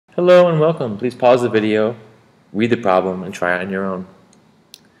Hello and welcome. Please pause the video, read the problem, and try it on your own.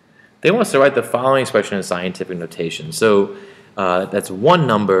 They want us to write the following expression in scientific notation. So that's one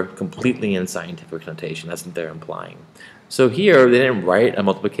number completely in scientific notation. That's what they're implying. So here they didn't write a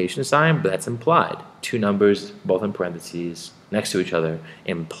multiplication sign, but that's implied. Two numbers, both in parentheses, next to each other,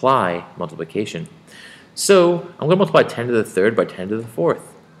 imply multiplication. So I'm going to multiply 10 to the third by 10 to the fourth.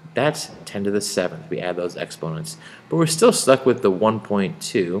 That's 10 to the 7th. We add those exponents. But we're still stuck with the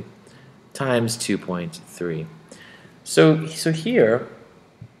 1.2 times 2.3. So here,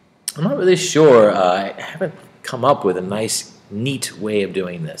 I'm not really sure. I haven't come up with a nice, neat way of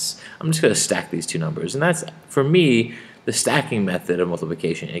doing this. I'm just going to stack these two numbers. And that's, for me, the stacking method of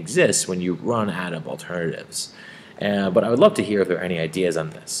multiplication exists when you run out of alternatives. But I would love to hear if there are any ideas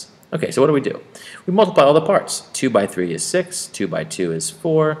on this. Okay, so what do? We multiply all the parts. 2 by 3 is 6, 2 by 2 is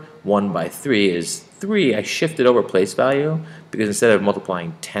 4, 1 by 3 is 3. I shifted over place value because instead of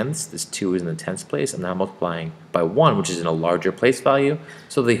multiplying tenths, this 2 is in the tenths place, I'm now multiplying by 1, which is in a larger place value,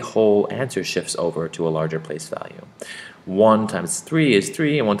 so the whole answer shifts over to a larger place value. 1 times 3 is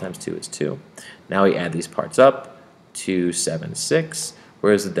 3, and 1 times 2 is 2. Now we add these parts up. 2, 7, 6.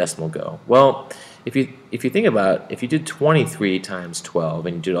 Where does the decimal go? Well, if you think about it, if you did 23 times 12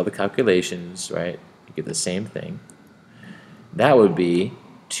 and you did all the calculations, right, you get the same thing. That would be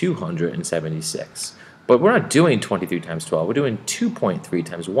 276. But we're not doing 23 times 12. We're doing 2.3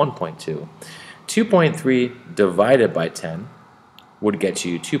 times 1.2. 2.3 divided by 10 would get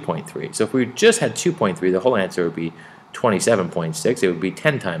you 2.3. So if we just had 2.3, the whole answer would be 27.6. It would be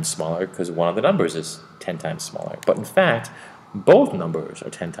 10 times smaller because one of the numbers is 10 times smaller. But in fact, both numbers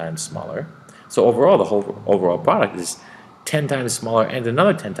are 10 times smaller. So overall, the whole overall product is 10 times smaller and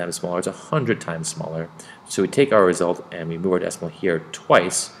another 10 times smaller. It's 100 times smaller. So we take our result and we move our decimal here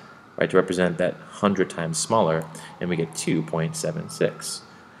twice, right, to represent that 100 times smaller, and we get 2.76.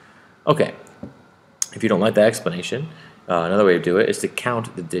 Okay, if you don't like that explanation, another way to do it is to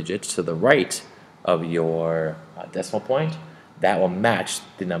count the digits to the right of your decimal point. That will match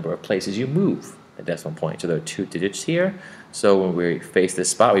the number of places you move the decimal point. So there are 2 digits here. So when we face this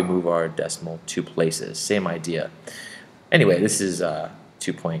spot, we move our decimal 2 places. Same idea. Anyway, this is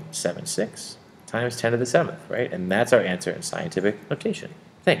 2.76 times 10 to the 7th, right? And that's our answer in scientific notation.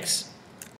 Thanks.